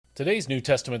Today's New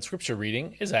Testament scripture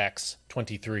reading is Acts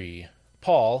 23.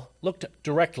 Paul looked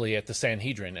directly at the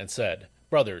Sanhedrin and said,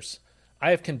 "Brothers,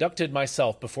 I have conducted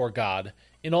myself before God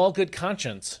in all good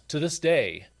conscience to this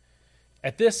day."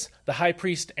 At this, the high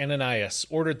priest Ananias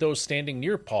ordered those standing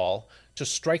near Paul to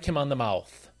strike him on the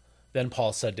mouth. Then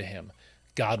Paul said to him,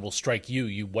 "God will strike you,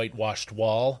 you whitewashed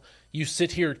wall. You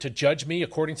sit here to judge me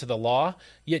according to the law,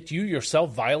 yet you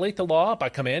yourself violate the law by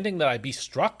commanding that I be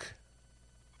struck?"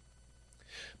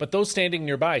 But those standing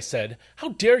nearby said, "How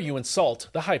dare you insult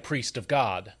the high priest of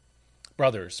God?"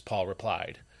 "Brothers," Paul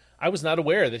replied, "I was not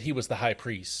aware that he was the high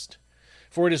priest.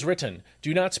 For it is written,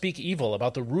 'Do not speak evil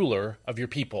about the ruler of your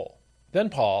people.'" Then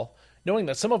Paul, knowing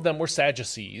that some of them were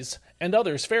Sadducees and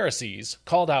others Pharisees,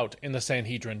 called out in the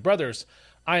Sanhedrin, "Brothers,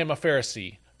 I am a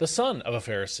Pharisee, the son of a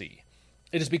Pharisee.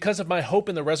 It is because of my hope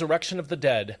in the resurrection of the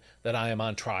dead that I am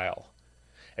on trial."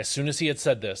 As soon as he had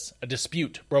said this, a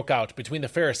dispute broke out between the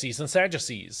Pharisees and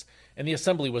Sadducees, and the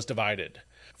assembly was divided.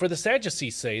 For the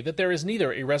Sadducees say that there is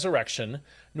neither a resurrection,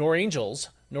 nor angels,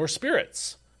 nor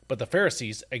spirits, but the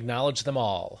Pharisees acknowledge them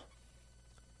all.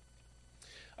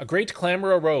 A great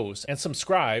clamor arose, and some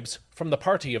scribes from the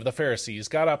party of the Pharisees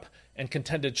got up and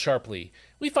contended sharply,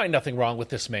 "We find nothing wrong with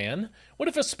this man. What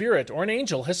if a spirit or an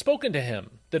angel has spoken to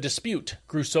him?" The dispute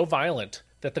grew so violent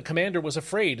that the commander was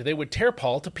afraid they would tear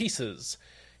Paul to pieces.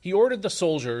 He ordered the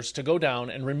soldiers to go down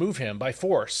and remove him by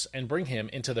force and bring him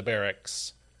into the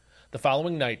barracks. The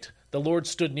following night the Lord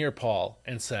stood near Paul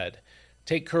and said,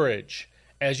 "Take courage.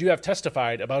 As you have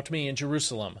testified about me in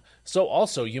Jerusalem, so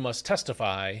also you must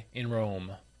testify in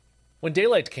Rome." When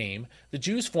daylight came, the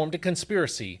Jews formed a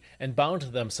conspiracy and bound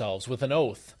themselves with an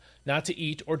oath not to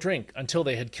eat or drink until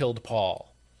they had killed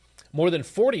Paul. More than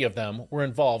 40 of them were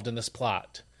involved in this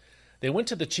plot. They went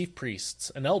to the chief priests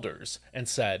and elders and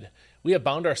said, "We have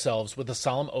bound ourselves with a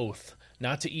solemn oath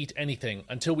not to eat anything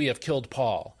until we have killed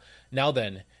Paul. Now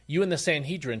then, you and the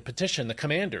Sanhedrin petition the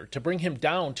commander to bring him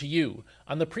down to you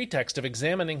on the pretext of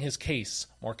examining his case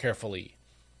more carefully.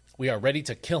 We are ready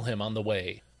to kill him on the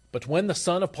way." But when the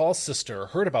son of Paul's sister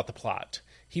heard about the plot,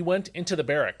 he went into the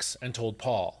barracks and told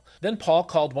Paul. Then Paul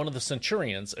called one of the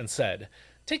centurions and said,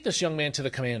 "Take this young man to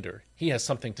the commander. He has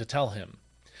something to tell him."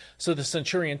 So the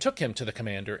centurion took him to the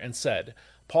commander and said,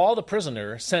 "Paul the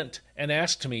prisoner sent and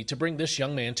asked me to bring this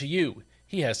young man to you.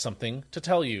 He has something to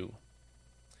tell you."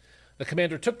 The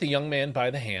commander took the young man by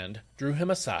the hand, drew him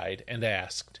aside, and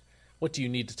asked, "What do you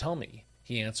need to tell me?"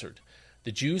 He answered,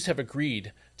 "The Jews have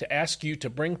agreed to ask you to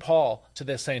bring Paul to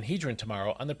the Sanhedrin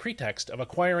tomorrow on the pretext of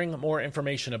acquiring more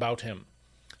information about him.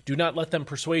 Do not let them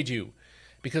persuade you,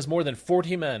 because more than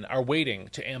 40 men are waiting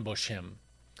to ambush him.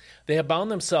 They have bound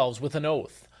themselves with an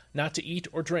oath not to eat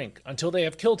or drink until they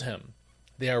have killed him.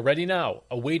 They are ready now,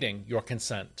 awaiting your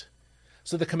consent."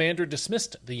 So the commander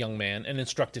dismissed the young man and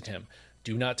instructed him,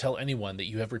 "Do not tell anyone that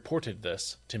you have reported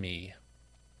this to me."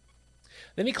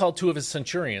 Then he called 2 of his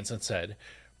centurions and said,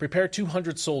 "Prepare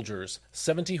 200 soldiers,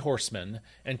 70 horsemen,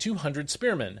 and 200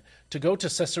 spearmen to go to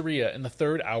Caesarea in the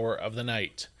 3rd hour of the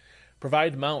night.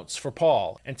 Provide mounts for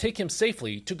Paul, and take him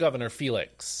safely to Governor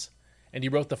Felix." And he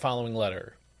wrote the following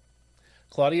letter.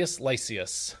 Claudius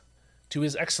Lysias, to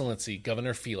His Excellency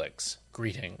Governor Felix,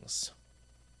 greetings.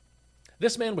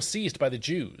 This man was seized by the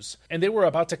Jews, and they were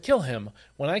about to kill him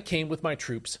when I came with my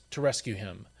troops to rescue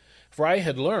him, for I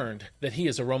had learned that he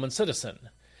is a Roman citizen.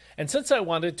 And since I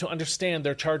wanted to understand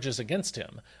their charges against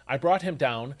him, I brought him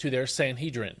down to their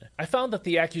Sanhedrin. I found that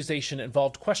the accusation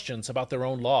involved questions about their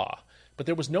own law, but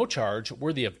there was no charge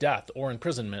worthy of death or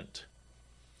imprisonment.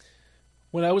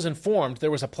 When I was informed there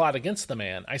was a plot against the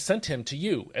man, I sent him to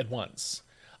you at once.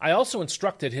 I also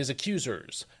instructed his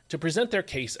accusers to present their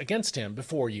case against him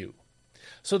before you.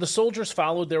 So the soldiers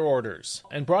followed their orders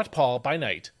and brought Paul by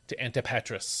night to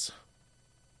Antipatris.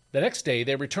 The next day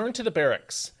they returned to the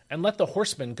barracks and let the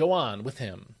horsemen go on with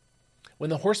him.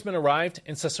 When the horsemen arrived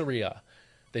in Caesarea,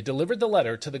 they delivered the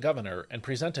letter to the governor and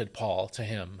presented Paul to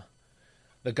him.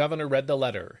 The governor read the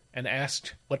letter and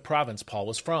asked what province Paul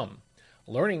was from.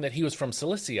 Learning that he was from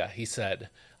Cilicia, he said,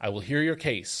 "I will hear your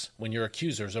case when your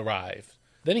accusers arrive."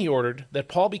 Then he ordered that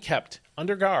Paul be kept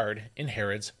under guard in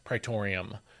Herod's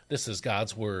praetorium. This is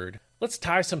God's word. Let's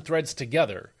tie some threads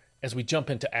together as we jump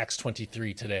into Acts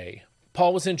 23 today.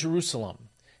 Paul was in Jerusalem.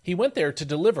 He went there to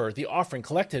deliver the offering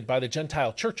collected by the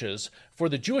Gentile churches for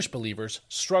the Jewish believers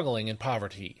struggling in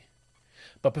poverty.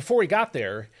 But before he got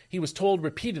there, he was told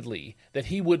repeatedly that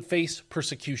he would face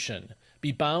persecution,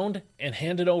 be bound, and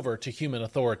handed over to human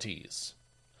authorities.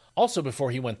 Also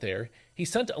before he went there, he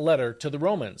sent a letter to the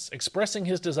Romans expressing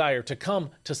his desire to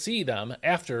come to see them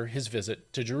after his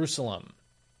visit to Jerusalem.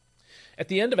 At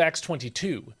the end of Acts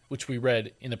 22, which we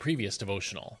read in the previous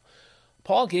devotional,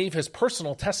 Paul gave his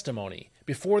personal testimony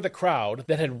before the crowd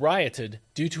that had rioted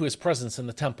due to his presence in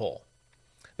the temple.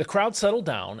 The crowd settled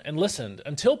down and listened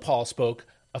until Paul spoke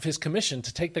of his commission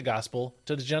to take the gospel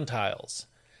to the Gentiles.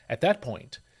 At that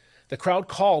point, the crowd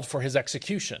called for his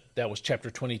execution. That was chapter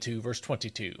 22, verse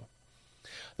 22.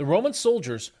 The Roman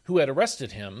soldiers who had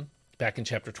arrested him, back in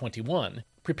chapter 21,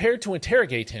 prepared to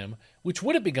interrogate him, which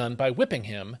would have begun by whipping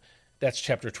him. That's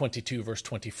chapter 22, verse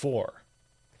 24.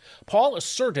 Paul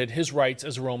asserted his rights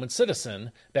as a Roman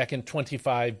citizen back in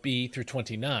 25b through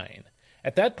 29.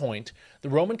 At that point, the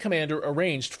Roman commander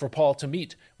arranged for Paul to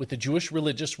meet with the Jewish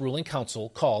religious ruling council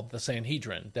called the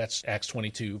Sanhedrin. That's Acts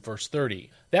 22, verse 30.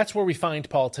 That's where we find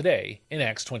Paul today in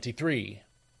Acts 23.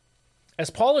 As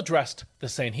Paul addressed the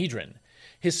Sanhedrin,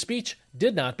 his speech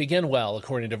did not begin well,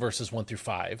 according to verses 1 through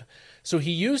 5, so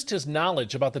he used his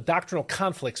knowledge about the doctrinal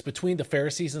conflicts between the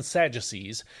Pharisees and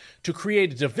Sadducees to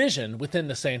create a division within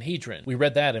the Sanhedrin. We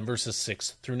read that in verses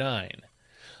 6 through 9.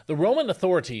 The Roman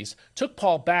authorities took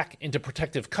Paul back into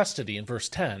protective custody in verse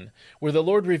 10, where the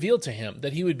Lord revealed to him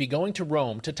that he would be going to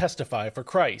Rome to testify for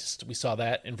Christ. We saw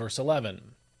that in verse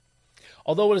 11.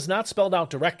 Although it is not spelled out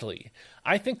directly,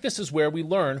 I think this is where we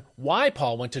learn why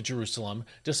Paul went to Jerusalem,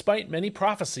 despite many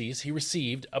prophecies he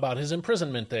received about his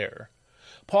imprisonment there.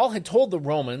 Paul had told the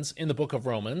Romans in the book of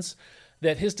Romans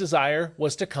that his desire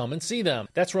was to come and see them.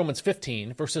 That's Romans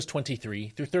 15, verses 23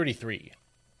 through 33.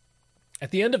 At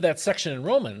the end of that section in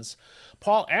Romans,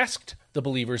 Paul asked the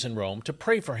believers in Rome to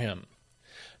pray for him.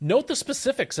 Note the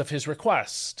specifics of his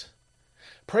request.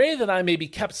 Pray that I may be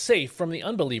kept safe from the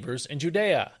unbelievers in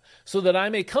Judea, so that I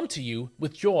may come to you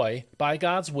with joy by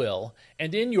God's will,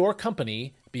 and in your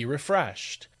company be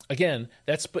refreshed. Again,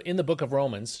 that's in the book of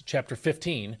Romans, chapter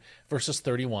 15, verses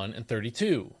 31 and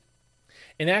 32.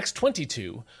 In Acts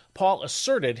 22, Paul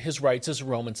asserted his rights as a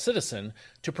Roman citizen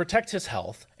to protect his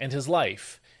health and his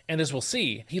life, and as we'll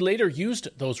see, he later used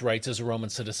those rights as a Roman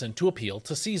citizen to appeal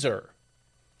to Caesar.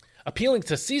 Appealing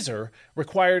to Caesar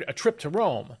required a trip to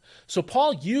Rome, so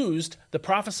Paul used the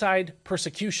prophesied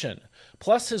persecution,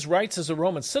 plus his rights as a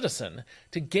Roman citizen,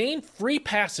 to gain free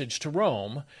passage to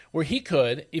Rome, where he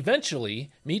could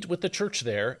eventually meet with the church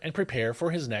there and prepare for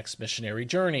his next missionary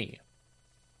journey.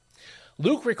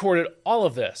 Luke recorded all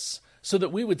of this so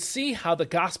that we would see how the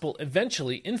gospel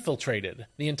eventually infiltrated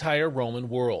the entire Roman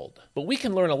world. But we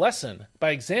can learn a lesson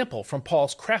by example from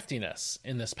Paul's craftiness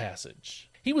in this passage.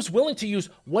 He was willing to use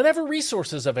whatever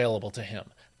resources available to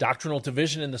him, doctrinal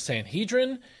division in the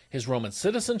Sanhedrin, his Roman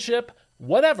citizenship,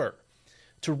 whatever,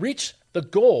 to reach the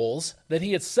goals that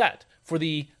he had set for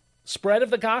the spread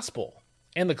of the gospel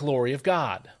and the glory of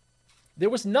God. There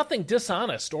was nothing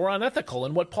dishonest or unethical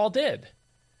in what Paul did.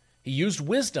 He used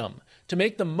wisdom to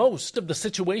make the most of the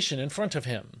situation in front of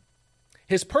him.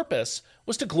 His purpose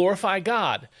was to glorify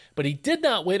God, but he did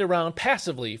not wait around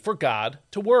passively for God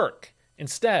to work.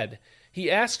 Instead,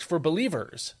 he asked for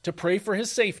believers to pray for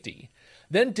his safety,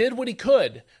 then did what he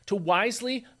could to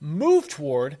wisely move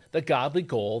toward the godly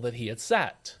goal that he had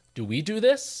set. Do we do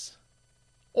this?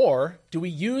 Or do we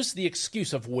use the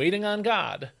excuse of waiting on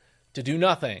God to do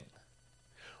nothing?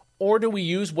 Or do we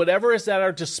use whatever is at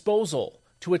our disposal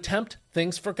to attempt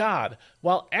things for God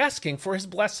while asking for his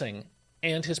blessing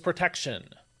and his protection?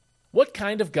 What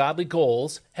kind of godly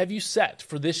goals have you set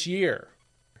for this year?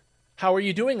 How are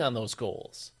you doing on those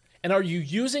goals? And are you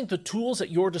using the tools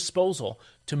at your disposal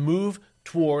to move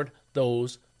toward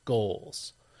those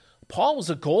goals? Paul was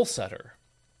a goal setter,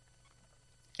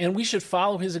 and we should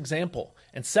follow his example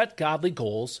and set godly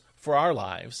goals for our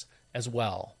lives as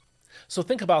well. So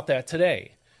think about that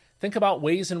today. Think about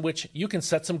ways in which you can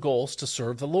set some goals to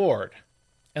serve the Lord.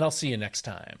 And I'll see you next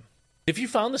time. If you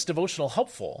found this devotional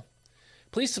helpful,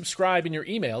 please subscribe in your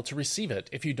email to receive it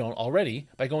if you don't already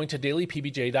by going to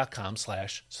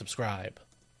dailypbj.com/subscribe.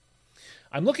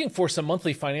 I'm looking for some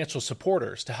monthly financial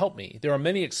supporters to help me. There are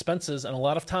many expenses and a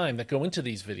lot of time that go into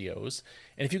these videos,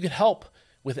 and if you could help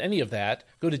with any of that,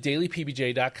 go to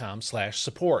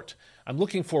dailypbj.com/support. I'm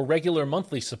looking for regular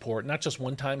monthly support, not just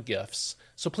one-time gifts,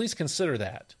 so please consider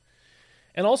that.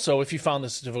 And also, if you found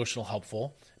this devotional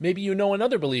helpful, maybe you know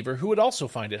another believer who would also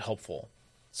find it helpful.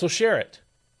 So share it,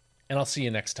 and I'll see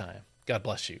you next time. God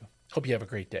bless you. Hope you have a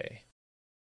great day.